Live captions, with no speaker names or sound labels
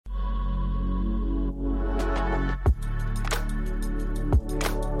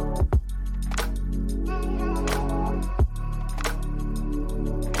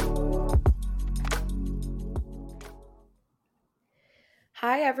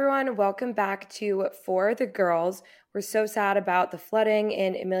Hi, everyone. Welcome back to For the Girls. We're so sad about the flooding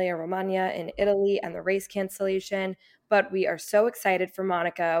in Emilia-Romagna in Italy and the race cancellation, but we are so excited for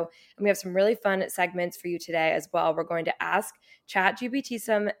Monaco, and we have some really fun segments for you today as well. We're going to ask ChatGPT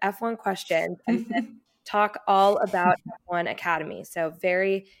some F1 questions and then talk all about F1 Academy. So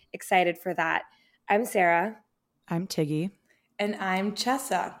very excited for that. I'm Sarah. I'm Tiggy. And I'm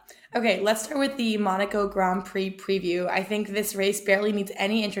Chessa. Okay, let's start with the Monaco Grand Prix preview. I think this race barely needs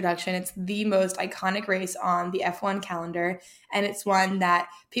any introduction. It's the most iconic race on the F1 calendar, and it's one that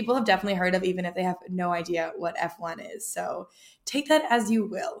people have definitely heard of even if they have no idea what F1 is. So take that as you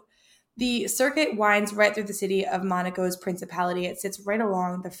will. The circuit winds right through the city of Monaco's Principality. It sits right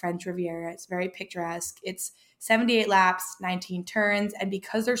along the French Riviera. It's very picturesque. It's 78 laps, 19 turns, and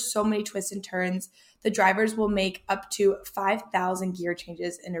because there's so many twists and turns, the drivers will make up to 5,000 gear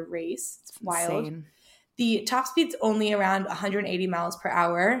changes in a race. It's wild. Insane. The top speed's only around 180 miles per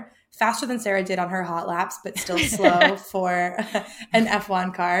hour, faster than Sarah did on her hot laps, but still slow for an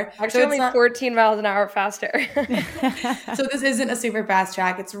F1 car. Actually, only 14 miles an hour faster. So this isn't a super fast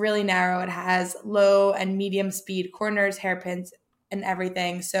track. It's really narrow. It has low and medium speed corners, hairpins, and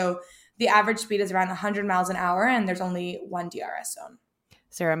everything. So the average speed is around 100 miles an hour, and there's only one DRS zone.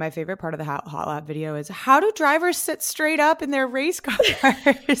 Sarah, my favorite part of the hot lap video is how do drivers sit straight up in their race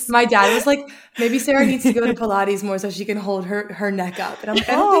cars? My dad was like, maybe Sarah needs to go to Pilates more so she can hold her neck up. And I'm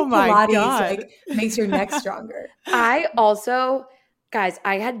like, I don't think Pilates makes your neck stronger. Guys,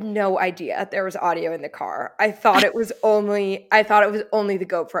 I had no idea there was audio in the car. I thought it was only the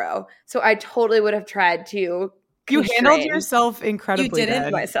GoPro. So I totally would have tried to You handled yourself incredibly. You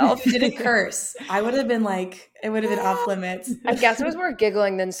didn't myself. You didn't curse. I would have been like, it would have been off limits. I guess it was more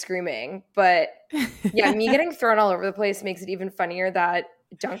giggling than screaming. But yeah, me getting thrown all over the place makes it even funnier that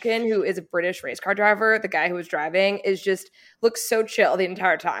Duncan, who is a British race car driver, the guy who was driving, looks so chill the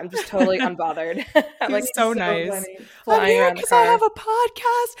entire time, just totally unbothered. I'm like, so nice. I'm here because I have a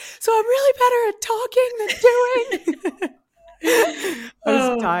podcast, so I'm really better at talking than doing. I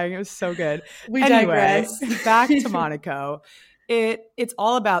was dying. It was so good. We digress. Back to Monaco. It's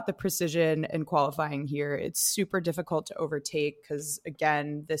all about the precision and qualifying here. It's super difficult to overtake because,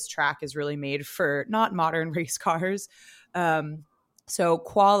 again, this track is really made for not modern race cars. So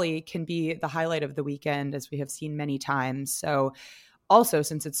quali can be the highlight of the weekend, as we have seen many times. So also,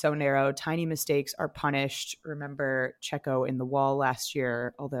 since it's so narrow, tiny mistakes are punished. Remember Checo in the wall last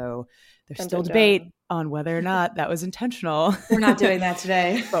year, although there's still debate on whether or not that was intentional. We're not doing that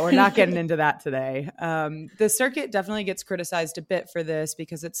today. But we're not getting into that today. The circuit definitely gets criticized a bit for this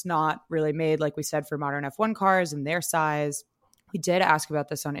because it's not really made, like we said, for modern F1 cars and their size. We did ask about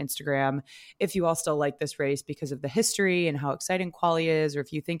this on Instagram, if you all still like this race because of the history and how exciting quali is, or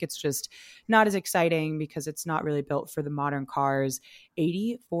if you think it's just not as exciting because it's not really built for the modern cars.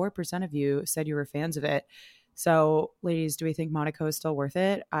 84% of you said you were fans of it. So, ladies, do we think Monaco is still worth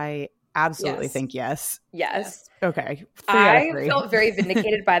it? I absolutely think yes. Yes. Okay. I felt very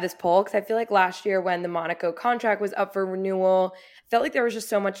vindicated by this poll because I feel like last year when the Monaco contract was up for renewal, I felt like there was just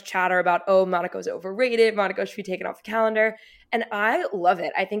so much chatter about, Monaco's overrated, Monaco should be taken off the calendar. And I love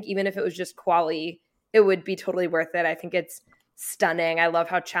it. I think even if it was just quali, it would be totally worth it. I think it's stunning. I love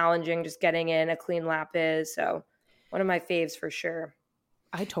how challenging just getting in a clean lap is. So one of my faves for sure.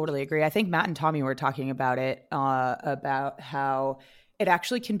 I totally agree. I think Matt and Tommy were talking about it, about how it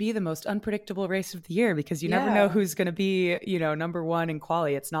actually can be the most unpredictable race of the year because you never know who's going to be, number one in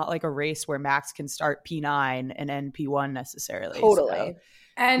quali. It's not like a race where Max can start P9 and end P1 necessarily. Totally. So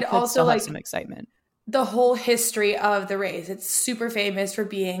and also like some excitement. The whole history of the race. It's super famous for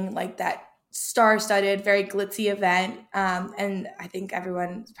being like that star-studded, very glitzy event. And I think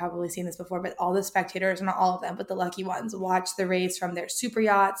everyone's probably seen this before, but all the spectators, not all of them, but the lucky ones, watch the race from their super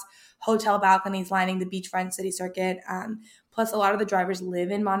yachts, hotel balconies lining the beachfront city circuit. Plus, a lot of the drivers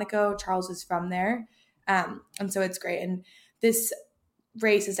live in Monaco. Charles is from there. And so it's great. And this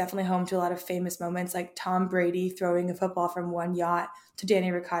race is definitely home to a lot of famous moments, like Tom Brady throwing a football from one yacht to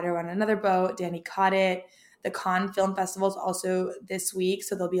Danny Ricciardo on another boat. Danny caught it. The Cannes Film Festival is also this week,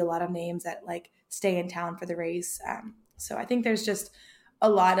 so there'll be a lot of names that like stay in town for the race. So I think there's just a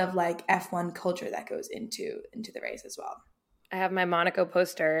lot of like F1 culture that goes into the race as well. I have my Monaco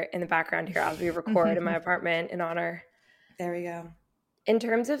poster in the background here as we record in my apartment in honor. There we go. In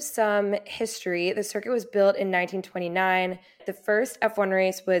terms of some history, the circuit was built in 1929. The first F1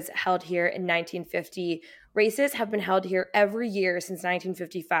 race was held here in 1950. Races have been held here every year since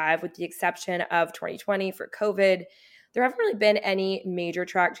 1955, with the exception of 2020 for COVID. There haven't really been any major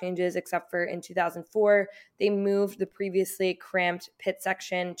track changes except for in 2004. They moved the previously cramped pit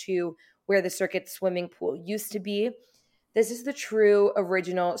section to where the circuit's swimming pool used to be. This is the true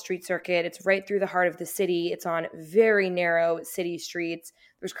original street circuit. It's right through the heart of the city. It's on very narrow city streets.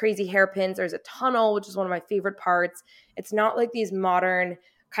 There's crazy hairpins. There's a tunnel, which is one of my favorite parts. It's not like these modern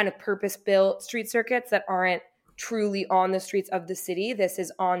kind of purpose-built street circuits that aren't truly on the streets of the city. This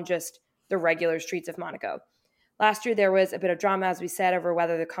is on just the regular streets of Monaco. Last year, there was a bit of drama, as we said, over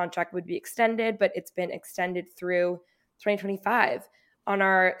whether the contract would be extended, but it's been extended through 2025. On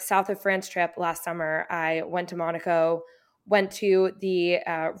our South of France trip last summer, I went to Monaco, went to the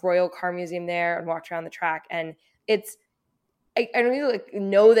Royal Car Museum there and walked around the track. And it's, I don't even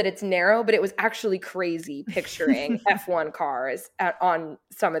know that it's narrow, but it was actually crazy picturing F1 cars on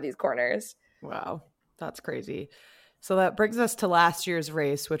some of these corners. Wow, that's crazy. So that brings us to last year's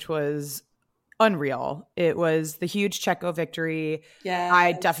race, which was unreal. It was the huge Checo victory. Yeah,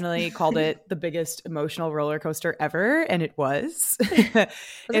 I definitely called it the biggest emotional roller coaster ever, and it was.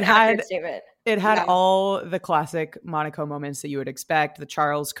 It had all the classic Monaco moments that you would expect. The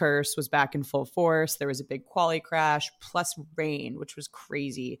Charles curse was back in full force. There was a big quali crash plus rain, which was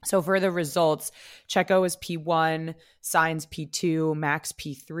crazy. So for the results, Checo was P1, Sainz P2, Max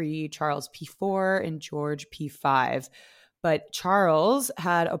P3, Charles P4, and George P5. But Charles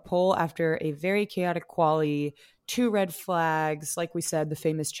had a pole after a very chaotic quali, 2 red flags, like we said, the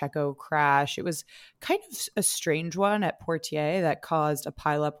famous Checo crash. It was kind of a strange one at Portier that caused a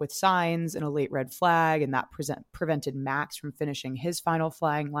pileup with Sainz and a late red flag, and that prevented Max from finishing his final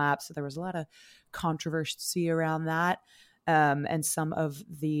flying lap. So there was a lot of controversy around that. And some of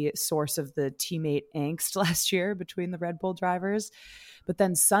the source of the teammate angst last year between the Red Bull drivers. But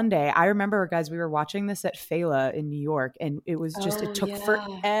then Sunday, I remember, guys, we were watching this at Fela in New York, and it was just, it took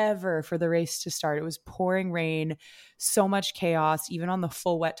forever for the race to start. It was pouring rain, so much chaos. Even on the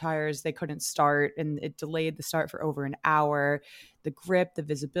full wet tires, they couldn't start, and it delayed the start for over an hour. The grip, the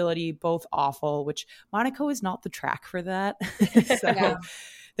visibility, both awful, which Monaco is not the track for that. So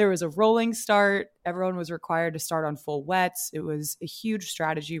there was a rolling start. Everyone was required to start on full wets. It was a huge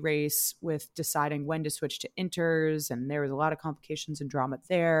strategy race with deciding when to switch to inters, and there was a lot of complications and drama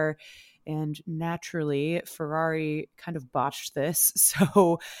there. And naturally, Ferrari kind of botched this.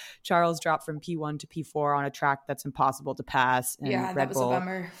 So Charles dropped from P1 to P4 on a track that's impossible to pass. And Red Red was Bull, a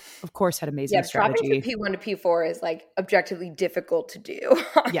bummer. Of course, had amazing strategy. Dropping from P1 to P4 is like objectively difficult to do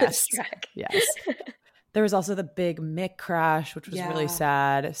on this track. Yes. There was also the big Mick crash, which was really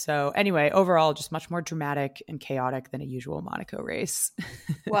sad. So anyway, overall, just much more dramatic and chaotic than a usual Monaco race.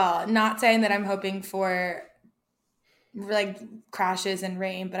 Well, not saying that I'm hoping for like crashes and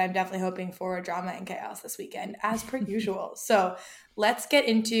rain, but I'm definitely hoping for drama and chaos this weekend, as per usual. So let's get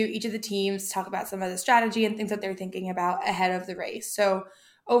into each of the teams, talk about some of the strategy and things that they're thinking about ahead of the race. So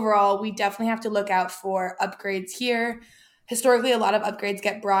overall, we definitely have to look out for upgrades here. Historically, a lot of upgrades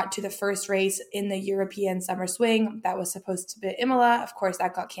get brought to the first race in the European Summer Swing. That was supposed to be Imola. Of course,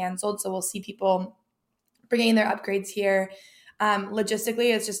 that got canceled. So we'll see people bringing their upgrades here.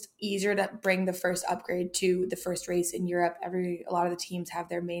 Logistically, it's just easier to bring the first upgrade to the first race in Europe. A lot of the teams have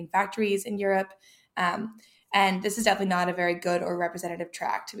their main factories in Europe. And this is definitely not a very good or representative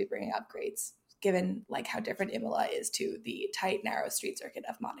track to be bringing upgrades, given like how different Imola is to the tight, narrow street circuit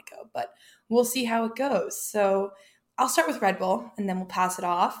of Monaco. But we'll see how it goes. So I'll start with Red Bull, and then we'll pass it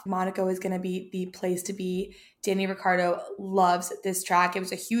off. Monaco is going to be the place to be. Danny Ricciardo loves this track. It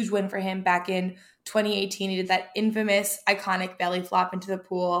was a huge win for him back in 2018. He did that infamous, iconic belly flop into the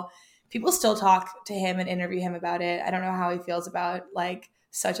pool. People still talk to him and interview him about it. I don't know how he feels about like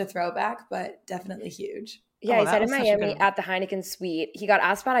such a throwback, but definitely huge. Yeah, he said in Miami at the Heineken Suite, he got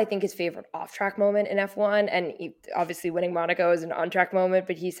asked about, I think, his favorite off-track moment in F1. And obviously winning Monaco is an on-track moment,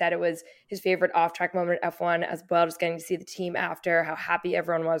 but he said it was his favorite off-track moment in F1 as well, just getting to see the team after, how happy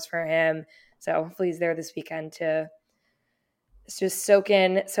everyone was for him. So hopefully he's there this weekend to just soak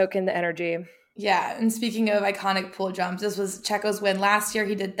in the energy. Yeah, and speaking of iconic pool jumps, this was Checo's win last year.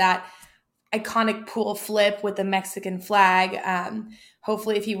 He did that iconic pool flip with the Mexican flag.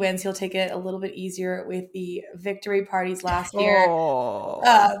 Hopefully if he wins, he'll take it a little bit easier with the victory parties last year.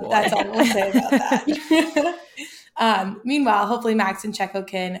 That's all we'll say about that. Meanwhile, hopefully Max and Checo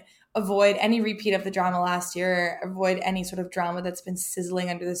can avoid any repeat of the drama last year, avoid any sort of drama that's been sizzling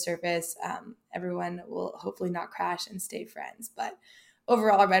under the surface. Everyone will hopefully not crash and stay friends. But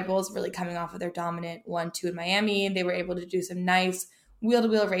overall, Red Bull is really coming off of their dominant 1-2 in Miami. They were able to do some nice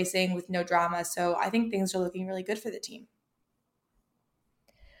wheel-to-wheel racing with no drama. So I think things are looking really good for the team.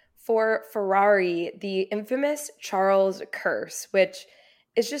 For Ferrari, the infamous Charles curse, which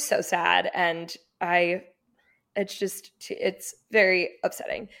is just so sad. And it's very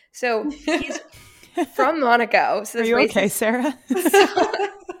upsetting. So from Monaco. So Are this you race okay, is Sarah?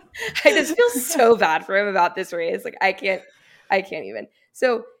 I just feel so bad for him about this race. Like I can't even.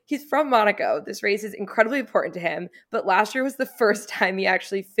 So he's from Monaco. This race is incredibly important to him. But last year was the first time he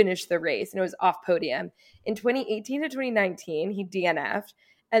actually finished the race and it was off podium. In 2018 to 2019, he DNF'd.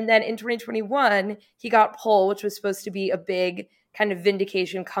 And then in 2021, he got pole, which was supposed to be a big kind of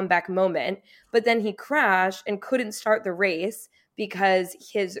vindication comeback moment. But then he crashed and couldn't start the race because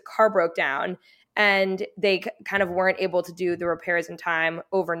his car broke down and they kind of weren't able to do the repairs in time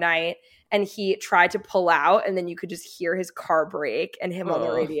overnight. And he tried to pull out, and then you could just hear his car brake and him on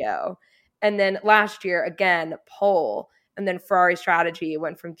the radio. And then last year, again, pole. And then Ferrari strategy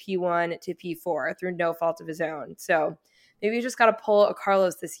went from P1 to P4 through no fault of his own. So maybe you just got to pull a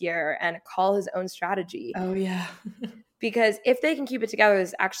Carlos this year and call his own strategy. Oh, yeah. Because if they can keep it together,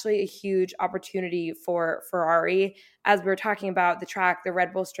 there's actually a huge opportunity for Ferrari. As we were talking about the track, the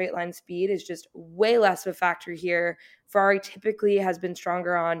Red Bull straight line speed is just way less of a factor here. Ferrari typically has been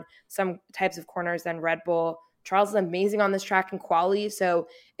stronger on some types of corners than Red Bull. Charles is amazing on this track in quali. So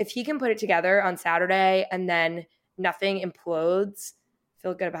if he can put it together on Saturday and then nothing implodes,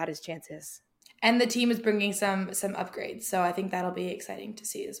 feel good about his chances. And the team is bringing some upgrades. So I think that'll be exciting to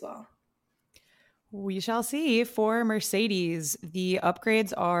see as well. We shall see. For Mercedes, the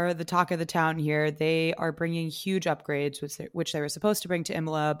upgrades are the talk of the town here. They are bringing huge upgrades, which they were supposed to bring to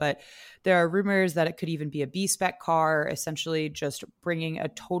Imola, but there are rumors that it could even be a B-spec car, essentially just bringing a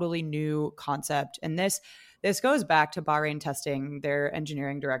totally new concept. And this goes back to Bahrain testing. Their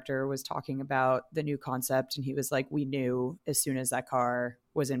engineering director was talking about the new concept, and he was like, we knew as soon as that car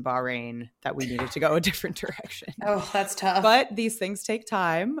was in Bahrain that we needed to go a different direction. Oh, that's tough. But these things take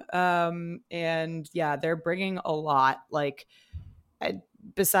time. And yeah, they're bringing a lot. Like,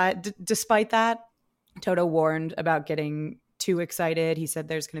 despite that, Toto warned about getting too excited. He said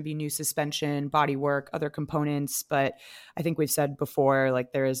there's going to be new suspension, bodywork, other components. But I think we've said before,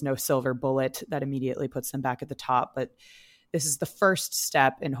 like, there is no silver bullet that immediately puts them back at the top. But this is the first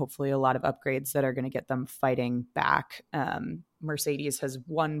step in hopefully a lot of upgrades that are going to get them fighting back. Mercedes has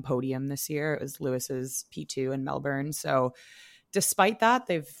one podium this year. It was Lewis's P2 in Melbourne. So despite that,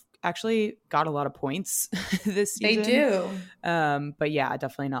 they've actually got a lot of points this season. They do. But yeah,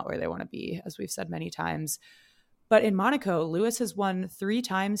 definitely not where they want to be, as we've said many times. But in Monaco, Lewis has won 3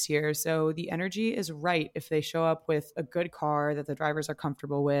 times here. So the energy is right if they show up with a good car that the drivers are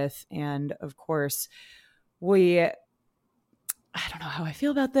comfortable with. And of course, I don't know how I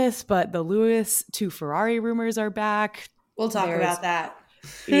feel about this, but the Lewis to Ferrari rumors are back. We'll talk about that.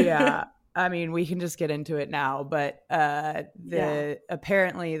 Yeah. I mean, we can just get into it now, but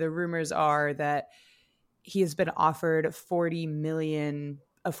apparently the rumors are that he has been offered a 40 million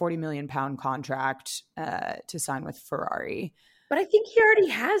pound contract to sign with Ferrari. But I think he already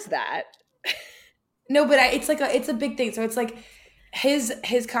has that. No, but it's a big thing. So it's like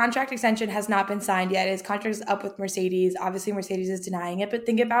his contract extension has not been signed yet. His contract is up with Mercedes. Obviously, Mercedes is denying it, but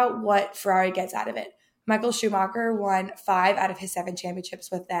think about what Ferrari gets out of it. Michael Schumacher won 5 out of his 7 championships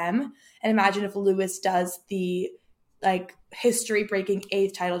with them. And imagine if Lewis does the history-breaking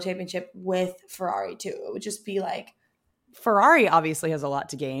 8th title championship with Ferrari too. It would just be like, Ferrari obviously has a lot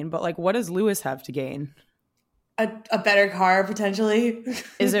to gain, but what does Lewis have to gain? A better car, potentially.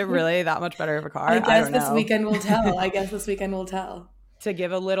 Is it really that much better of a car? I guess this weekend will tell. To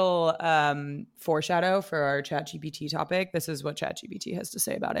give a little foreshadow for our ChatGPT topic, this is what ChatGPT has to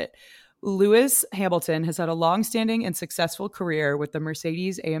say about it. Lewis Hamilton has had a long-standing and successful career with the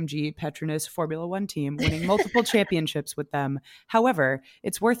Mercedes-AMG Petronas Formula One team, winning multiple championships with them. However,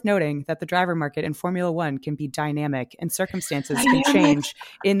 it's worth noting that the driver market in Formula One can be dynamic and circumstances can change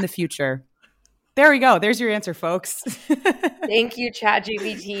in the future. There we go. There's your answer, folks. Thank you,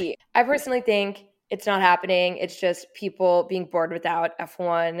 ChatGPT. I personally think it's not happening. It's just people being bored without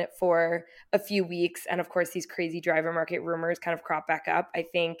F1 for a few weeks. And of course, these crazy driver market rumors kind of crop back up. I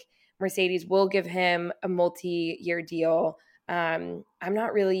think Mercedes will give him a multi-year deal. I'm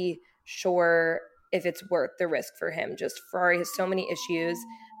not really sure if it's worth the risk for him. Just Ferrari has so many issues.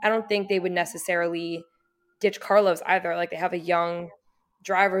 I don't think they would necessarily ditch Carlos either. Like, they have a young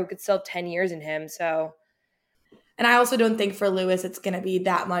driver who could still have 10 years in him. So, and I also don't think for Lewis it's going to be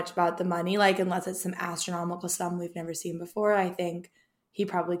that much about the money, unless it's some astronomical sum we've never seen before. I think he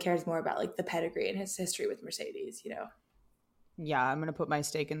probably cares more about the pedigree and his history with Mercedes, Yeah, I'm going to put my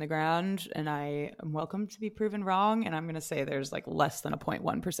stake in the ground, and I am welcome to be proven wrong. And I'm going to say there's less than a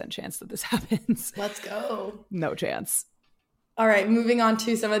 0.1% chance that this happens. Let's go. No chance. All right, moving on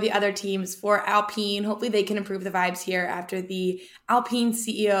to some of the other teams for Alpine. Hopefully they can improve the vibes here after the Alpine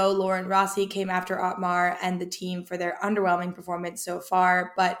CEO, Lauren Rossi, came after Otmar and the team for their underwhelming performance so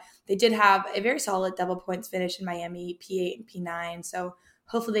far. But they did have a very solid double points finish in Miami, P8 and P9. So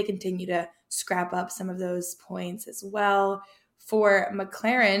hopefully they continue to scrap up some of those points as well. For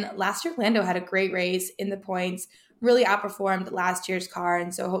McLaren, last year Lando had a great race in the points, really outperformed last year's car.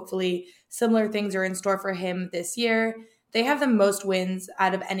 And so hopefully similar things are in store for him this year. They have the most wins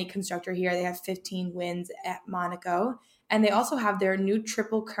out of any constructor here. They have 15 wins at Monaco. And they also have their new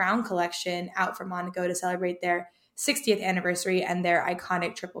Triple Crown collection out for Monaco to celebrate their 60th anniversary and their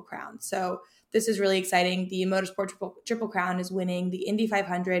iconic Triple Crown. So this is really exciting. The Motorsport Triple Crown is winning the Indy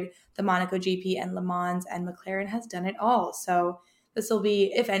 500, the Monaco GP, and Le Mans, and McLaren has done it all. So this will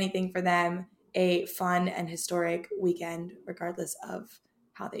be, if anything, for them, a fun and historic weekend, regardless of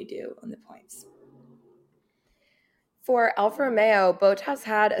how they do on the points. For Alfa Romeo, Bottas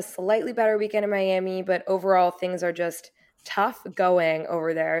had a slightly better weekend in Miami, but overall things are just tough going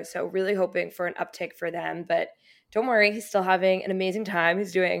over there. So really hoping for an uptick for them. But don't worry, he's still having an amazing time.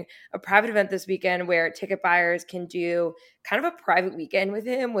 He's doing a private event this weekend where ticket buyers can do kind of a private weekend with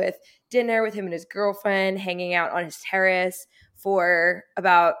him, with dinner with him and his girlfriend, hanging out on his terrace for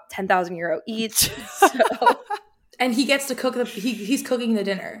about 10,000 euro each. And he gets to cook he's cooking the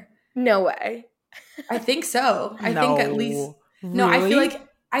dinner. No way. I think so. I think at least no, really?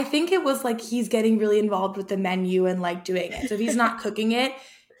 I think it was like he's getting really involved with the menu and like doing it. So if he's not cooking it,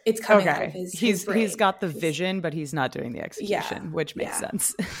 it's coming out of his brain. He's got the vision, but he's not doing the execution, which makes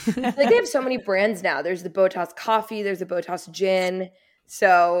sense. Like they have so many brands now. There's the Bottas coffee, there's the Bottas gin.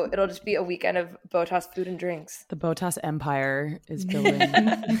 So it'll just be a weekend of Bottas food and drinks. The Bottas empire is building.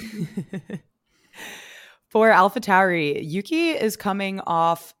 For AlphaTauri, Yuki is coming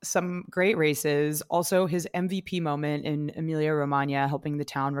off some great races. Also, his MVP moment in Emilia-Romagna, helping the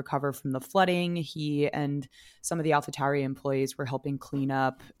town recover from the flooding. He and some of the AlphaTauri employees were helping clean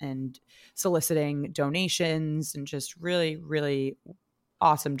up and soliciting donations, and just really, really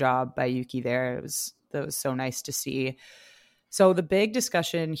awesome job by Yuki there. That was so nice to see. So the big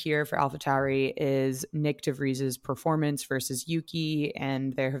discussion here for AlphaTauri is Nick de Vries's performance versus Yuki,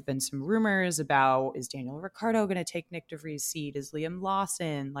 and there have been some rumors about, is Daniel Ricciardo going to take Nick de Vries' seat? Is Liam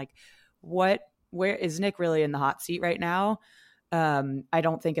Lawson? Like, where is Nick really in the hot seat right now? I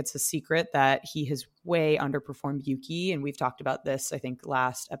don't think it's a secret that he has way underperformed Yuki, and we've talked about this, I think,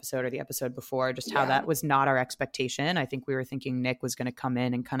 last episode or the episode before, just how that was not our expectation. I think we were thinking Nick was going to come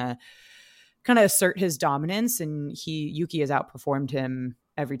in and kind of assert his dominance, and Yuki has outperformed him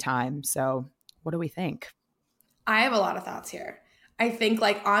every time. So what do we think? I have a lot of thoughts here. I think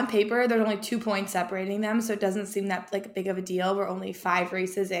like on paper, there's only 2 points separating them. So it doesn't seem that like big of a deal. We're only 5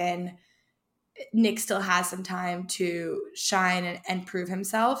 races in. Nick still has some time to shine and prove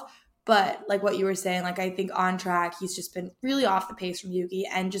himself. But like what you were saying, like I think on track, he's just been really off the pace from Yuki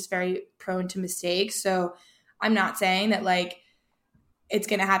and just very prone to mistakes. So I'm not saying that like it's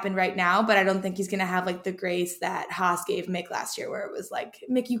going to happen right now, but I don't think he's going to have like the grace that Haas gave Mick last year, where it was like,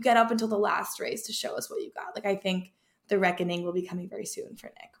 Mick, you get up until the last race to show us what you got. Like, I think the reckoning will be coming very soon for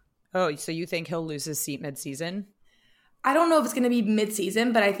Nick. Oh, so you think he'll lose his seat mid-season? I don't know if it's going to be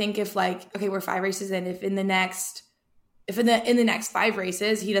mid-season, but I think if like, okay, we're 5 races in, if in the next 5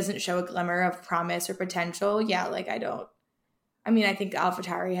 races, he doesn't show a glimmer of promise or potential. I think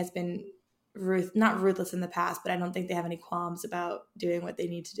AlphaTauri has been not ruthless in the past, but I don't think they have any qualms about doing what they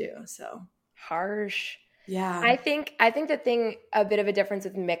need to do. So harsh. Yeah. I think a bit of a difference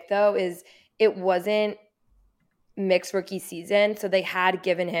with Mick though is it wasn't Mick's rookie season. So they had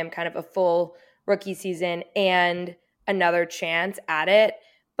given him kind of a full rookie season and another chance at it.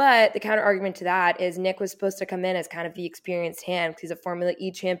 But the counter argument to that is Nick was supposed to come in as kind of the experienced hand because he's a Formula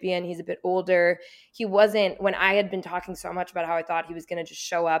E champion. He's a bit older. He wasn't, when I had been talking so much about how I thought he was going to just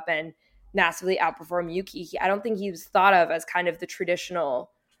show up and massively outperform Yuki, I don't think he was thought of as kind of the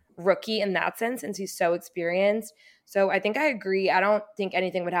traditional rookie in that sense, since he's so experienced. So I think I agree. I don't think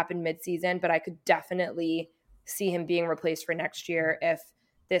anything would happen mid-season, but I could definitely see him being replaced for next year if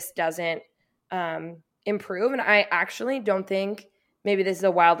this doesn't improve. And I actually don't think, maybe this is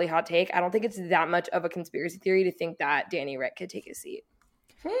a wildly hot take, I don't think it's that much of a conspiracy theory to think that Danny Rick could take his seat.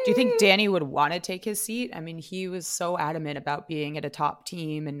 Do you think Danny would want to take his seat? I mean, he was so adamant about being at a top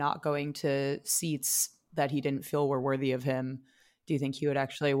team and not going to seats that he didn't feel were worthy of him. Do you think he would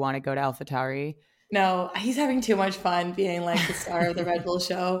actually want to go to AlphaTauri? No, he's having too much fun being like the star of the Red Bull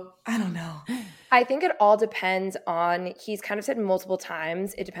show. I don't know. I think it all depends on, he's kind of said multiple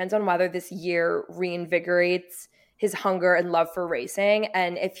times, it depends on whether this year reinvigorates his hunger and love for racing.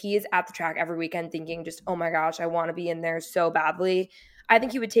 And if he is at the track every weekend thinking just, oh my gosh, I want to be in there so badly, I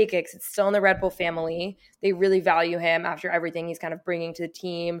think he would take it because it's still in the Red Bull family. They really value him after everything he's kind of bringing to the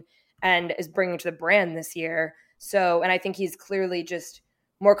team and is bringing to the brand this year. So, and I think he's clearly just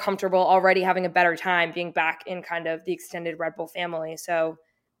more comfortable already, having a better time being back in kind of the extended Red Bull family. So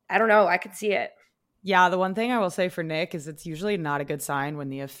I don't know. I could see it. Yeah, the one thing I will say for Nick is it's usually not a good sign when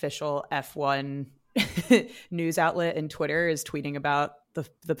the official F1 news outlet and Twitter is tweeting about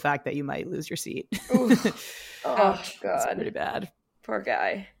the fact that you might lose your seat. Oh, God. It's pretty bad. Poor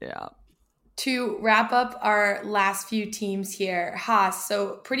guy. Yeah. To wrap up our last few teams here, Haas.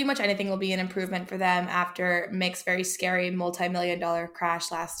 So pretty much anything will be an improvement for them after Mick's very scary multi-million-dollar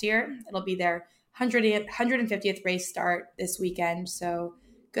crash last year. It'll be their 150th race start this weekend. So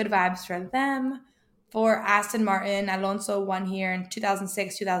good vibes for them. For Aston Martin, Alonso won here in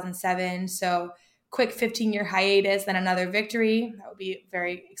 2006, 2007. So quick 15-year hiatus, then another victory. That would be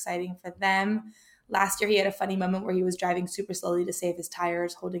very exciting for them. Last year, he had a funny moment where he was driving super slowly to save his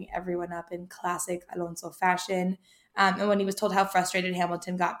tires, holding everyone up in classic Alonso fashion. And when he was told how frustrated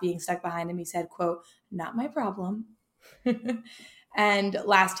Hamilton got being stuck behind him, he said, quote, "Not my problem." And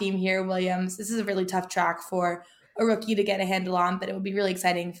last team here, Williams. This is a really tough track for a rookie to get a handle on, but it would be really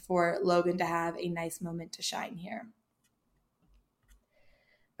exciting for Logan to have a nice moment to shine here.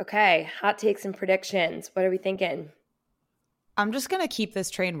 Okay, hot takes and predictions. What are we thinking? I'm just going to keep this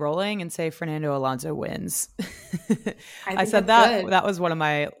train rolling and say Fernando Alonso wins. I said that was one of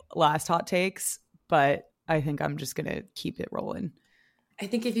my last hot takes, but I think I'm just going to keep it rolling. I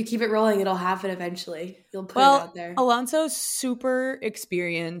think if you keep it rolling, it'll happen eventually. You'll put it out there. Alonso's super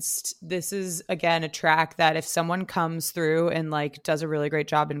experienced. This is, again, a track that if someone comes through and like does a really great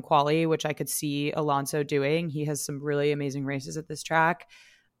job in quali, which I could see Alonso doing, he has some really amazing races at this track.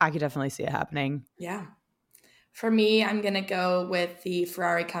 I could definitely see it happening. Yeah. For me, I'm going to go with the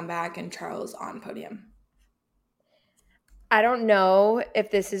Ferrari comeback and Charles on podium. I don't know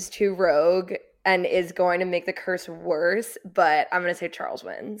if this is too rogue and is going to make the curse worse, but I'm going to say Charles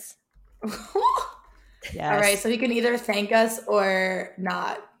wins. Yes. All right, so he can either thank us or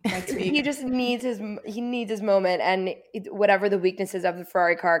not next week. He just needs his moment, and whatever the weaknesses of the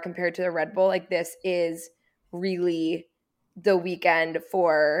Ferrari car compared to the Red Bull, like this is really the weekend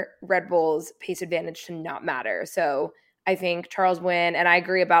for Red Bull's pace advantage to not matter. So I think Charles win, and I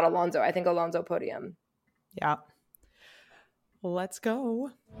agree about Alonso. I think Alonso podium. Yeah. Let's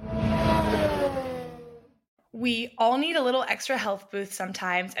go. We all need a little extra health boost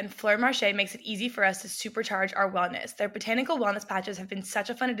sometimes, and Fleur Marché makes it easy for us to supercharge our wellness. Their botanical wellness patches have been such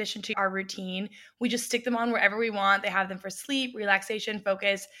a fun addition to our routine. We just stick them on wherever we want. They have them for sleep, relaxation,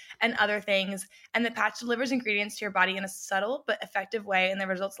 focus, and other things. And the patch delivers ingredients to your body in a subtle but effective way, and the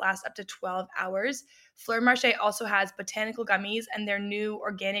results last up to 12 hours. Fleur Marché also has botanical gummies and their new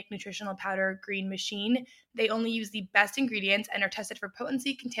organic nutritional powder Green Machine. They only use the best ingredients and are tested for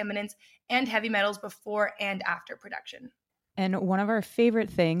potency, contaminants, and heavy metals before and after production. And one of our favorite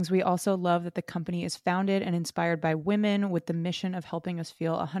things, we also love that the company is founded and inspired by women with the mission of helping us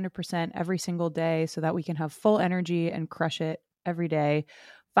feel 100% every single day so that we can have full energy and crush it every day.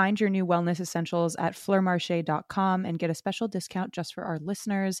 Find your new wellness essentials at fleurmarche.com and get a special discount just for our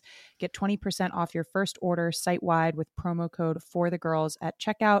listeners. Get 20% off your first order site-wide with promo code FORTHEGIRLS at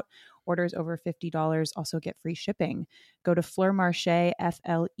checkout. Orders over $50 also get free shipping. Go to fleurmarche,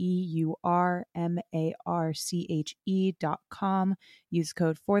 FLEURMARCHE.com. Use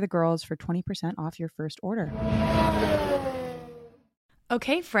code FORTHEGIRLS for 20% off your first order.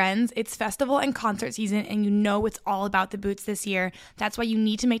 Okay, friends, it's festival and concert season, and you know it's all about the boots this year. That's why you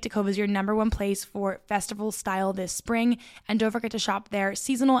need to make Tecovas your number one place for festival style this spring. And don't forget to shop their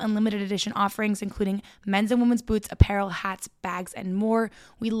seasonal and limited edition offerings, including men's and women's boots, apparel, hats, bags, and more.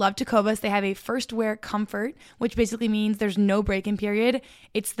 We love Tecovas. They have a first wear comfort, which basically means there's no break-in period.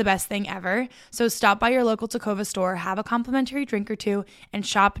 It's the best thing ever. So stop by your local Tecovas store, have a complimentary drink or two, and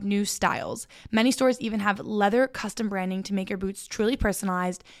shop new styles. Many stores even have leather custom branding to make your boots truly personalized.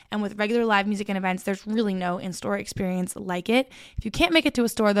 And with regular live music and events, there's really no in-store experience like it. If you can't make it to a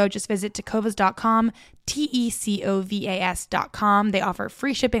store, though, just visit tecovas.com, TECOVAS.com. They offer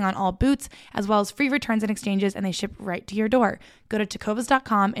free shipping on all boots, as well as free returns and exchanges, and they ship right to your door. Go to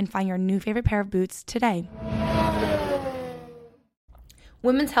tecovas.com and find your new favorite pair of boots today.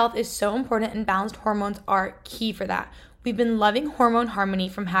 Women's health is so important, and balanced hormones are key for that. We've been loving Hormone Harmony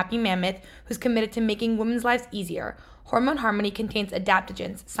from Happy Mammoth, who's committed to making women's lives easier. Hormone Harmony contains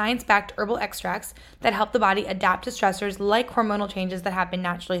adaptogens, science-backed herbal extracts that help the body adapt to stressors like hormonal changes that happen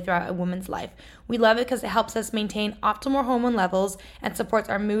naturally throughout a woman's life. We love it because it helps us maintain optimal hormone levels and supports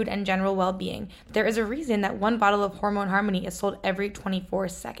our mood and general well-being. There is a reason that one bottle of Hormone Harmony is sold every 24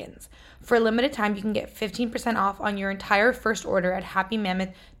 seconds. For a limited time, you can get 15% off on your entire first order at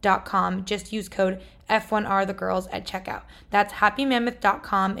happymammoth.com. Just use code F1RTheGirls at checkout. That's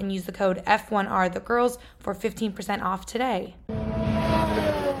happymammoth.com and use the code F1RTheGirls for 15% off today.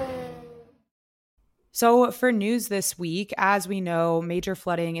 So for news this week, as we know, major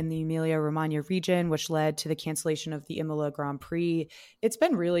flooding in the Emilia-Romagna region, which led to the cancellation of the Imola Grand Prix. It's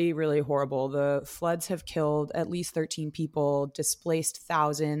been really, really horrible. The floods have killed at least 13 people, displaced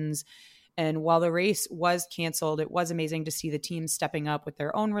thousands. And while the race was canceled, it was amazing to see the teams stepping up with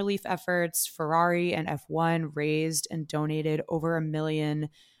their own relief efforts. Ferrari and F1 raised and donated over €1 million,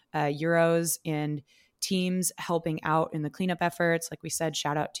 and teams helping out in the cleanup efforts. Like we said,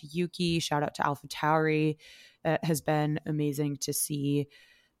 shout out to Yuki, shout out to AlphaTauri. Has been amazing to see.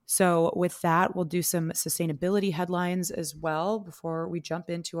 So with that, we'll do some sustainability headlines as well before we jump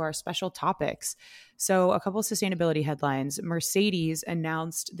into our special topics. So a couple of sustainability headlines. Mercedes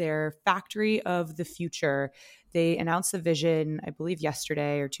announced their factory of the future. They announced the vision, I believe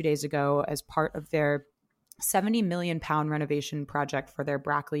yesterday or 2 days ago, as part of their £70 million renovation project for their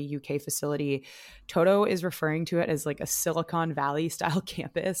Brackley, UK facility. Toto is referring to it as like a Silicon Valley style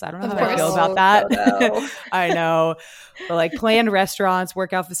campus. I don't know how I feel about that. I know. But like planned restaurants,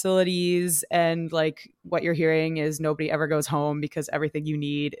 workout facilities, and like what you're hearing is nobody ever goes home because everything you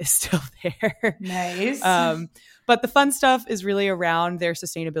need is still there. Nice. But the fun stuff is really around their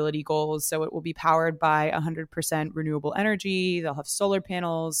sustainability goals. So it will be powered by 100% renewable energy. They'll have solar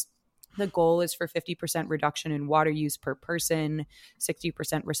panels. The goal is for 50% reduction in water use per person, 60%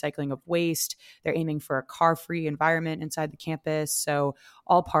 recycling of waste. They're aiming for a car-free environment inside the campus. So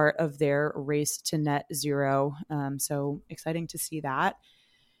all part of their race to net zero. So exciting to see that.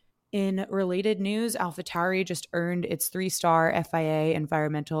 In related news, AlphaTauri just earned its 3-star FIA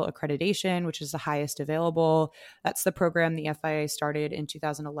environmental accreditation, which is the highest available. That's the program the FIA started in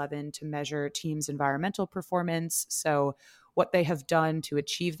 2011 to measure teams' environmental performance. So what they have done to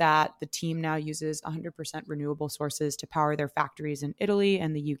achieve that, the team now uses 100% renewable sources to power their factories in Italy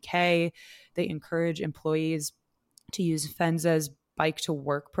and the UK. They encourage employees to use Fenza's bike to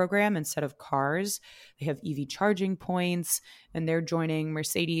work program instead of cars. They have EV charging points, and they're joining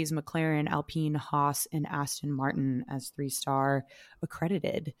Mercedes, McLaren, Alpine, Haas, and Aston Martin as 3-star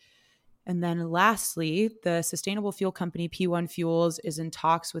accredited. And then lastly, the sustainable fuel company P1 Fuels is in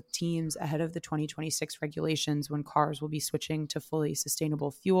talks with teams ahead of the 2026 regulations when cars will be switching to fully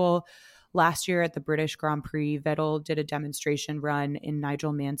sustainable fuel. Last year at the British Grand Prix, Vettel did a demonstration run in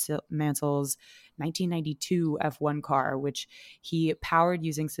Nigel Mansell's 1992 F1 car, which he powered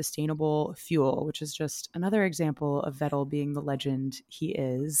using sustainable fuel, which is just another example of Vettel being the legend he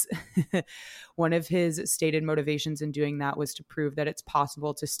is. One of his stated motivations in doing that was to prove that it's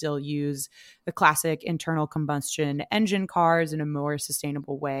possible to still use the classic internal combustion engine cars in a more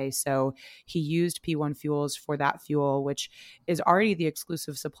sustainable way. So he used P1 Fuels for that fuel, which is already the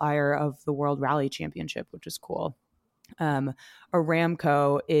exclusive supplier of the World Rally Championship, which is cool.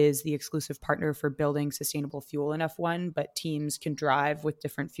 Aramco is the exclusive partner for building sustainable fuel in F1, but teams can drive with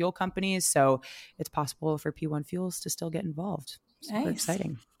different fuel companies. So it's possible for P1 Fuels to still get involved. Super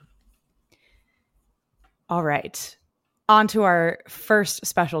exciting. All right. On to our first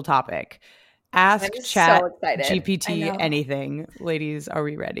special topic. Ask ChatGPT anything. Ladies, are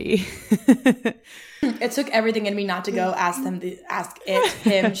we ready? It took everything in me not to go ask it,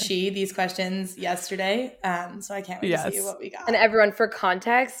 him, she, these questions yesterday. So I can't wait to see what we got. And everyone, for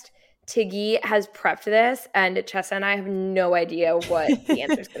context, Tiggy has prepped this, and Chessa and I have no idea what the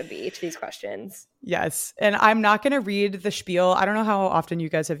answer is going to be to these questions. Yes. And I'm not going to read the spiel. I don't know how often you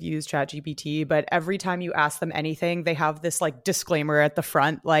guys have used ChatGPT, but every time you ask them anything, they have this like disclaimer at the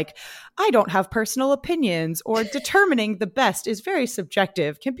front, like, I don't have personal opinions, or determining the best is very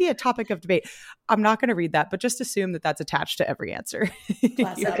subjective, can be a topic of debate. I'm not going to read that, but just assume that that's attached to every answer. Okay,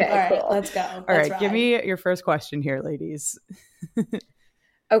 all right, cool. Let's go. All right, give me your first question here, ladies.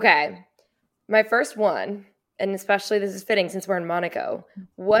 Okay. My first one, and especially this is fitting since we're in Monaco.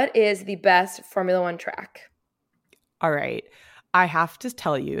 What is the best Formula One track? All right. I have to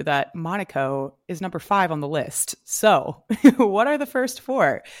tell you that Monaco is number 5 on the list. So what are the first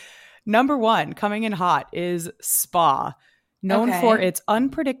 4? Number 1, coming in hot, is Spa. Known for its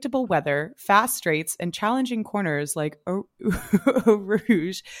unpredictable weather, fast straights, and challenging corners like Eau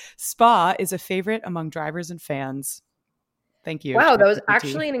Rouge, Spa is a favorite among drivers and fans. Thank you. Wow, that was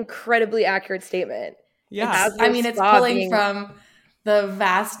actually an incredibly accurate statement. Yeah. It's pulling from the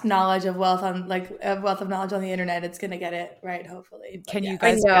vast knowledge of wealth on wealth of knowledge on the internet. It's gonna get it right, hopefully. But can you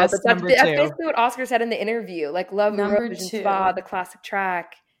guys guess number two? That's basically what Oscar said in the interview. Like Love number Rouge and two. Spa, the classic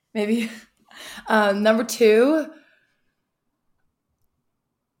track. Maybe number two.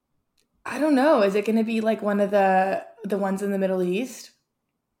 I don't know. Is it going to be like one of the ones in the Middle East?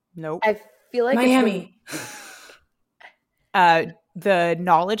 Nope. I feel like Miami. The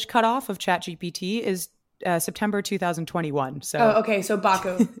knowledge cutoff of ChatGPT is September 2021. So okay. So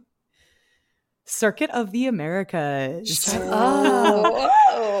Baku. Circuit of the Americas. Oh,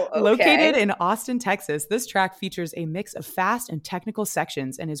 okay. Located in Austin, Texas, this track features a mix of fast and technical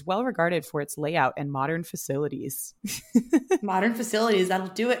sections and is well regarded for its layout and modern facilities. Modern facilities, that'll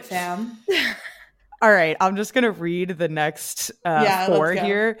do it, fam. All right, I'm just going to read the next four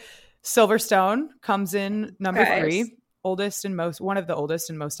here. Silverstone comes in number 3, one of the oldest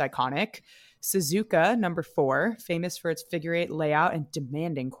and most iconic. Suzuka, number 4, famous for its figure 8 layout and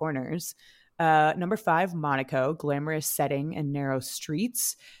demanding corners. Number 5, Monaco, glamorous setting and narrow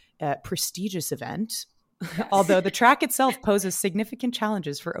streets. Prestigious event. Yes. Although the track itself poses significant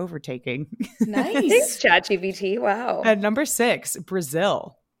challenges for overtaking. Nice. Thanks, ChatGPT. Wow. And number 6,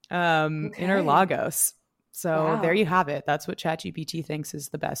 Brazil, Interlagos. So there you have it. That's what ChatGPT thinks is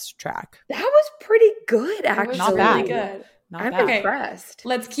the best track. That was pretty good, actually. Not bad. Really good. I'm impressed.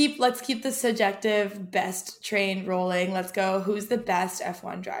 Let's keep the subjective best train rolling. Let's go. Who's the best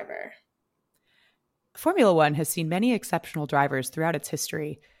F1 driver? Formula One has seen many exceptional drivers throughout its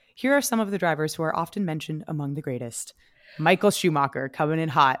history. Here are some of the drivers who are often mentioned among the greatest. Michael Schumacher, coming in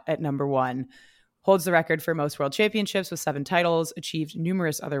hot at number 1. Holds the record for most world championships with 7 titles, achieved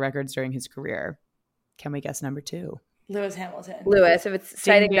numerous other records during his career. Can we guess number 2? Lewis Hamilton. Lewis, if it's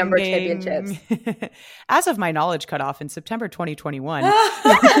citing number of championships. As of my knowledge cutoff in September 2021,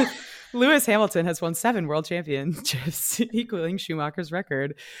 Lewis Hamilton has won 7 world championships, equaling Schumacher's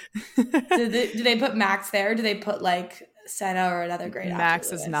record. Do they put Max there? Do they put like Senna or another great actor?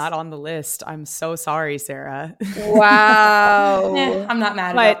 Max is not on the list. I'm so sorry, Sarah. Wow. I'm not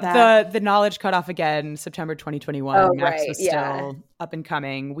mad about that. But the knowledge cutoff again, September 2021. Max was still up and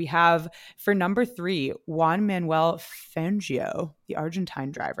coming. We have, for number 3, Juan Manuel Fangio, the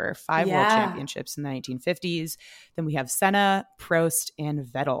Argentine driver, 5 world championships in the 1950s. Then we have Senna, Prost, and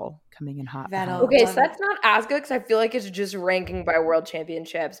Vettel coming in hot. Okay, so that's not as good because I feel like it's just ranking by world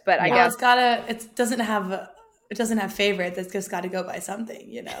championships. But I guess it doesn't have favorites. It's just got to go by something,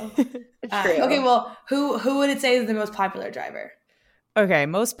 you know. It's true. Okay, well, who would it say is the most popular driver? Okay,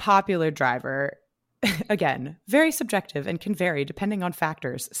 most popular driver. Again, very subjective and can vary depending on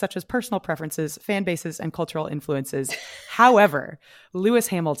factors such as personal preferences, fan bases, and cultural influences. However, Lewis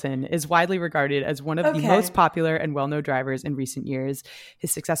Hamilton is widely regarded as one of the most popular and well-known drivers in recent years.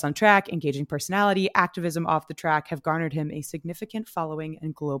 His success on track, engaging personality, activism off the track have garnered him a significant following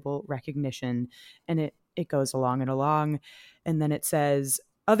and global recognition. And it goes along and along. And then it says,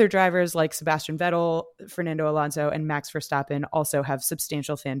 other drivers like Sebastian Vettel, Fernando Alonso, and Max Verstappen also have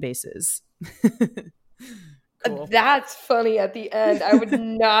substantial fan bases. Cool. That's funny at the end. I would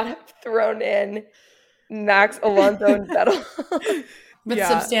not have thrown in Max, Alonso, and Vettel. With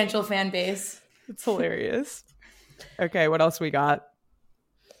substantial fan base. It's hilarious. Okay, what else we got?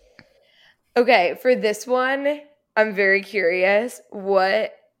 Okay, for this one, I'm very curious.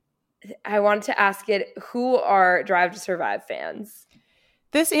 I wanted to ask who are Drive to Survive fans?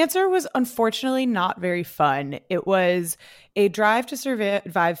 This answer was unfortunately not very fun. It was a Drive to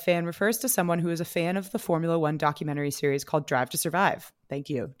Survive fan refers to someone who is a fan of the Formula One documentary series called Drive to Survive. Thank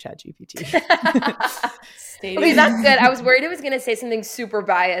you, ChatGPT. Okay, that's good. I was worried it was going to say something super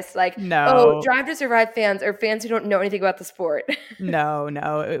biased, like, Drive to Survive fans are fans who don't know anything about the sport. No,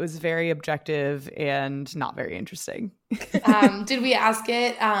 it was very objective and not very interesting. Did we ask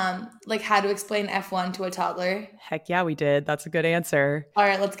it, how to explain F1 to a toddler? Heck yeah, we did. That's a good answer. All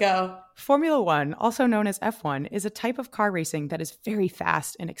right, let's go. Formula One, also known as F1, is a type of car racing that is very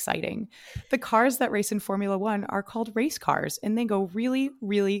fast and exciting. The cars that race in Formula One are called race cars, and they go really,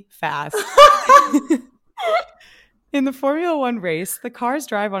 really fast. In the Formula One race, the cars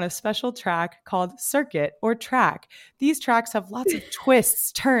drive on a special track called circuit or track. These tracks have lots of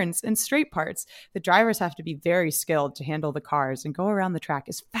twists, turns, and straight parts. The drivers have to be very skilled to handle the cars and go around the track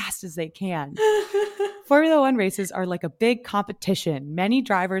as fast as they can. Formula One races are like a big competition. Many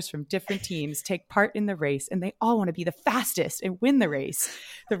drivers from different teams take part in the race, and they all want to be the fastest and win the race.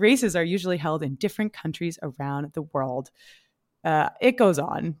 The races are usually held in different countries around the world. It goes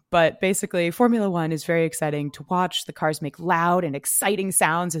on, but basically Formula One is very exciting to watch. The cars make loud and exciting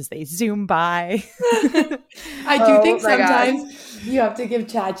sounds as they zoom by. I do think sometimes you have to give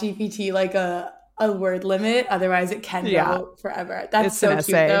ChatGPT like a a word limit. Otherwise, it can go forever. That's it's so an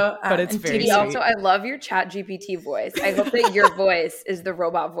cute, essay, though. but it's very Katie, sweet. also, I love your ChatGPT voice. I hope that your voice is the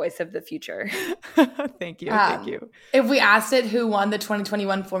robot voice of the future. Thank you. Thank you. If we asked it who won the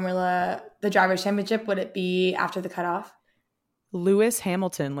 2021 the Drivers' Championship, would it be after the cutoff? Lewis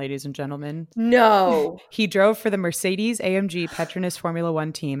Hamilton, ladies and gentlemen. No. He drove for the Mercedes-AMG Petronas Formula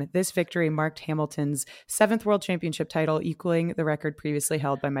One team. This victory marked Hamilton's 7th World Championship title, equaling the record previously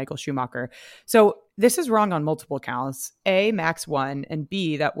held by Michael Schumacher. So this is wrong on multiple counts. A, Max won, and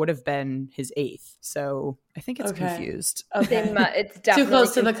B, that would have been his 8th. So I think it's confused. Okay. It's definitely too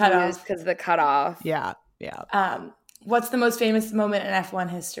close to the cutoff. Because of the cutoff. Yeah. What's the most famous moment in F1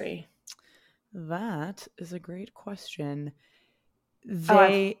 history? That is a great question.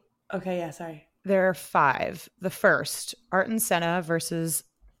 Sorry. There are 5. The first, Ayrton Senna versus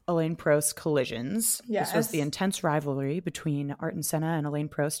Alain Prost collisions. Yes. This was the intense rivalry between Ayrton Senna and Alain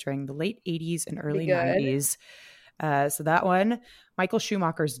Prost during the late 80s and early 90s. So that one, Michael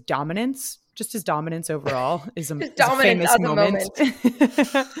Schumacher's dominance, just his dominance overall, is a famous moment.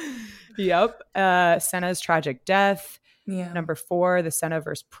 Yep. Senna's tragic death. Yeah. Number 4, the Senna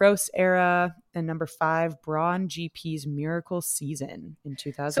versus Prost era. And number 5, Braun GP's miracle season in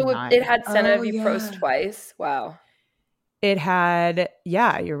 2009. So it had Senna v Prost twice. Wow. It had,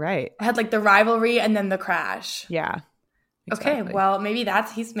 you're right. It had like the rivalry and then the crash. Yeah. Exactly. Okay, well, maybe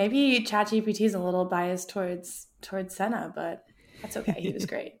maybe ChatGPT is a little biased towards Senna, but that's okay. He was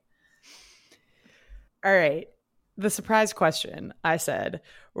great. All right. The surprise question, I said,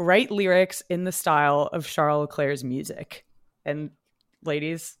 write lyrics in the style of Charles Leclerc's music. And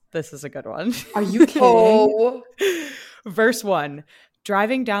ladies, this is a good one. Are you kidding? Verse 1,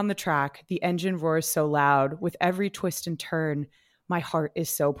 driving down the track, the engine roars so loud. With every twist and turn, my heart is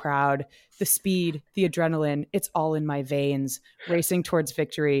so proud. The speed, the adrenaline, it's all in my veins. Racing towards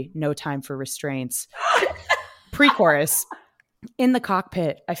victory, no time for restraints. Pre-chorus. In the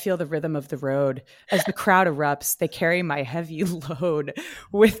cockpit, I feel the rhythm of the road. As the crowd erupts, they carry my heavy load.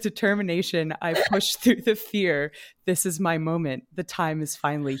 With determination, I push through the fear. This is my moment. The time is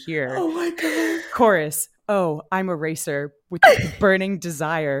finally here. Oh my God. Chorus. Oh, I'm a racer with burning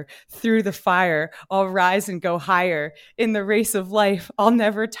desire. Through the fire, I'll rise and go higher. In the race of life, I'll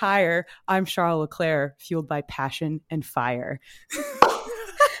never tire. I'm Charles Leclerc, fueled by passion and fire.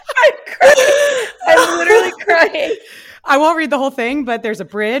 I'm crying. I'm literally crying. I won't read the whole thing, but there's a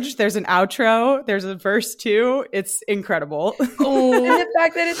bridge, there's an outro, there's a verse 2. It's incredible. Oh, and the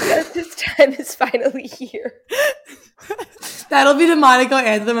fact that it says his time is finally here. That'll be the Monaco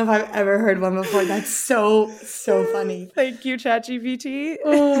anthem if I've ever heard one before. That's so funny. Thank you,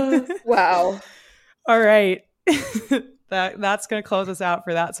 ChatGPT. Wow. All right. That's going to close us out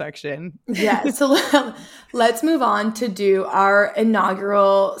for that section. Yeah. So let's move on to do our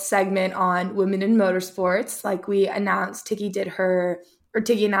inaugural segment on women in motorsports. Like we announced, Tiki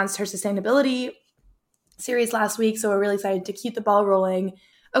announced her sustainability series last week. So we're really excited to keep the ball rolling.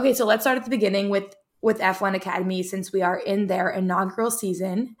 Okay. So let's start at the beginning with F1 Academy, since we are in their inaugural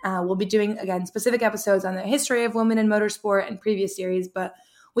season. We'll be doing, again, specific episodes on the history of women in motorsport and previous series, but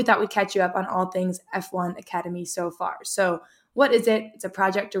we thought we'd catch you up on all things F1 Academy so far. So what is it? It's a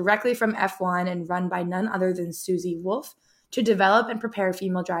project directly from F1 and run by none other than Susie Wolf to develop and prepare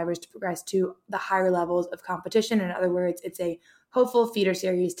female drivers to progress to the higher levels of competition. In other words, it's a hopeful feeder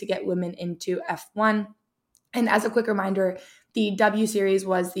series to get women into F1. And as a quick reminder, the W Series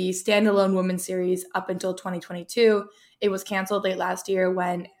was the standalone women's series up until 2022. It was canceled late last year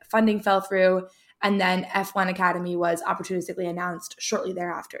when funding fell through. And then F1 Academy was opportunistically announced shortly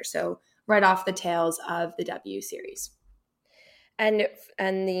thereafter. So right off the tails of the W Series. And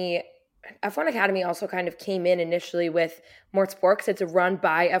the F1 Academy also kind of came in initially with more sport because it's run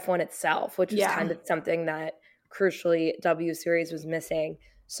by F1 itself, which is kind of something that crucially W Series was missing.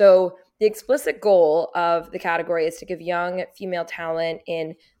 So the explicit goal of the category is to give young female talent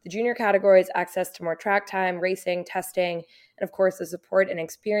in the junior categories access to more track time, racing, testing, and of course the support and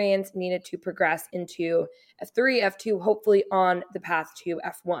experience needed to progress into F3, F2, hopefully on the path to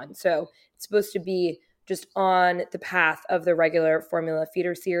F1. So it's supposed to be just on the path of the regular Formula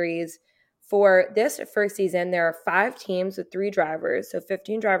Feeder Series. For this first season, there are 5 teams with 3 drivers, so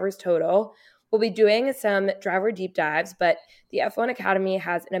 15 drivers total. We'll be doing some driver deep dives, but the F1 Academy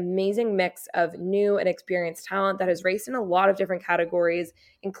has an amazing mix of new and experienced talent that has raced in a lot of different categories,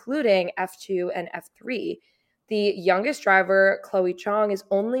 including F2 and F3. The youngest driver, Chloe Chong, is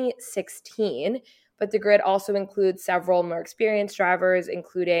only 16, but the grid also includes several more experienced drivers,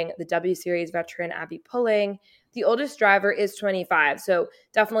 including the W Series veteran Abby Pulling, The oldest driver is 25, so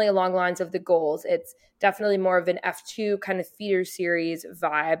definitely along lines of the goals. It's definitely more of an F2 kind of feeder series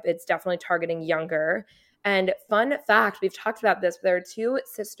vibe. It's definitely targeting younger. And fun fact, we've talked about this, but there are two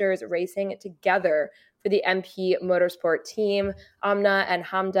sisters racing together for the MP Motorsport team, Amna and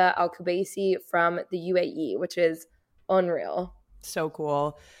Hamda Al-Kubaisi from the UAE, which is unreal. So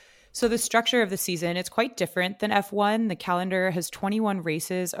cool. So the structure of the season, it's quite different than F1. The calendar has 21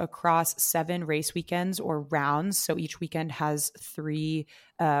 races across 7 race weekends or rounds. So each weekend has 3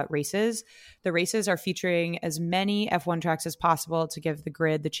 races. The races are featuring as many F1 tracks as possible to give the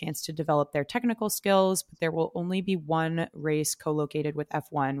grid the chance to develop their technical skills, but there will only be one race co-located with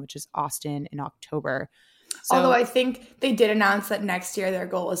F1, which is Austin in October. So, although I think they did announce that next year their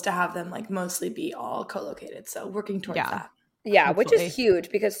goal is to have them like mostly be all co-located. So working towards that. Yeah, hopefully. Which is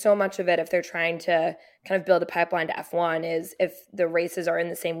huge because so much of it, if they're trying to kind of build a pipeline to F1, is if the races are in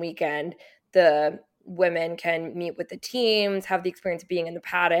the same weekend, the women can meet with the teams, have the experience of being in the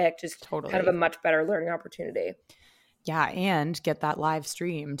paddock, just kind of a much better learning opportunity. Yeah, and get that live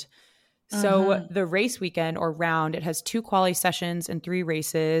streamed. So the race weekend or round, it has 2 quali sessions and 3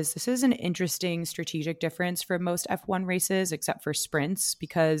 races. This is an interesting strategic difference for most F1 races, except for sprints,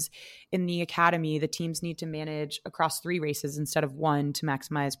 because in the academy, the teams need to manage across 3 races instead of 1 to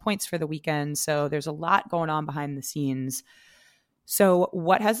maximize points for the weekend. So there's a lot going on behind the scenes. So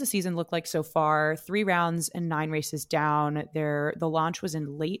what has the season looked like so far? 3 rounds and 9 races down. The launch was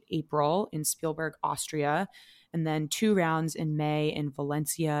in late April in Spielberg, Austria, and then 2 rounds in May in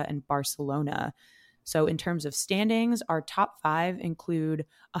Valencia and Barcelona. So in terms of standings, our top 5 include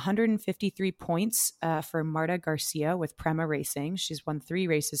 153 points for Marta Garcia with Prema Racing. She's won 3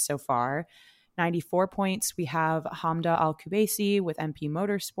 races so far. 94 points, we have Hamda Al-Kubaisi with MP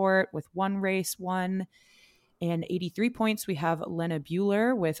Motorsport with 1 race won. And 83 points, we have Lena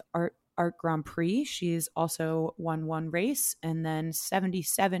Bueller with Art Grand Prix. She's also won 1 race. And then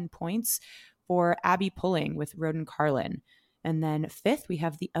 77 points for Abby Pulling with Roden Carlin. And then 5th, we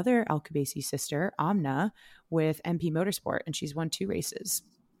have the other Al-Kubaisi sister, Amna, with MP Motorsport, and she's won 2 races.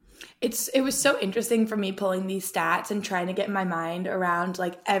 It was so interesting for me pulling these stats and trying to get my mind around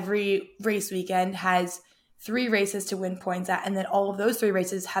like every race weekend has 3 races to win points at, and then all of those 3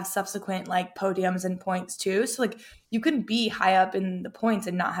 races have subsequent like podiums and points too. So like you can be high up in the points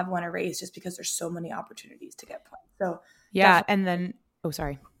and not have won a race just because there's so many opportunities to get points. So yeah, and then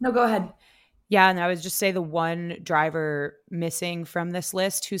sorry. No, go ahead. Yeah, and I would just say the one driver missing from this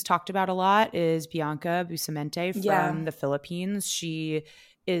list who's talked about a lot is Bianca Bustamante from the Philippines. She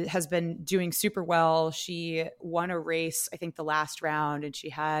has been doing super well. She won a race, I think the last round, and she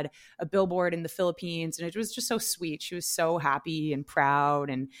had a billboard in the Philippines, and it was just so sweet. She was so happy and proud,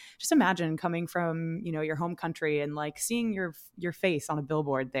 and just imagine coming from, your home country and like seeing your face on a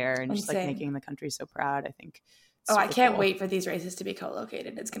billboard there and just like making the country so proud. I think I can't wait for these races to be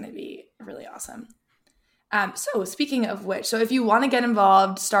co-located. It's going to be really awesome. So speaking of which, so if you want to get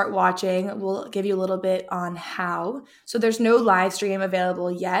involved, start watching. We'll give you a little bit on how. So there's no live stream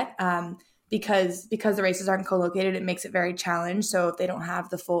available yet because the races aren't co-located. It makes it very challenged. So if they don't have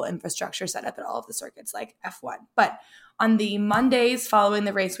the full infrastructure set up at all of the circuits like F1. But on the Mondays following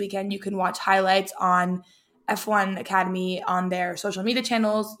the race weekend, you can watch highlights on F1 Academy on their social media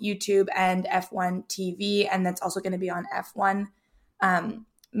channels, YouTube and F1 TV. And that's also going to be on F1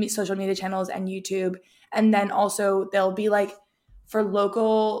 social media channels and YouTube. And then also there'll be like for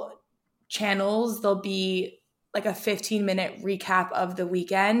local channels, there'll be like a 15-minute recap of the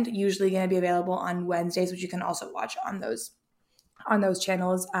weekend, usually going to be available on Wednesdays, which you can also watch on those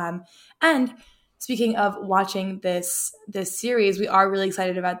channels. And speaking of watching this series, we are really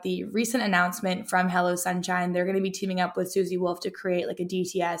excited about the recent announcement from Hello Sunshine. They're going to be teaming up with Susie Wolf to create like a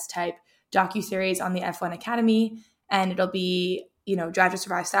DTS type docuseries on the F1 Academy. And it'll be, Drive to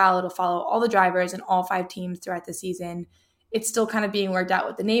Survive style. It'll follow all the drivers and all 5 teams throughout the season. It's still kind of being worked out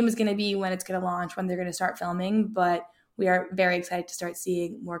what the name is going to be, when it's going to launch, when they're going to start filming. But we are very excited to start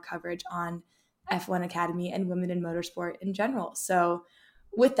seeing more coverage on F1 Academy and women in motorsport in general. So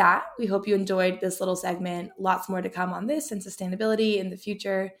with that, we hope you enjoyed this little segment. Lots more to come on this and sustainability in the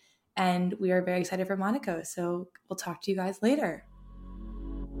future. And we are very excited for Monaco. So we'll talk to you guys later.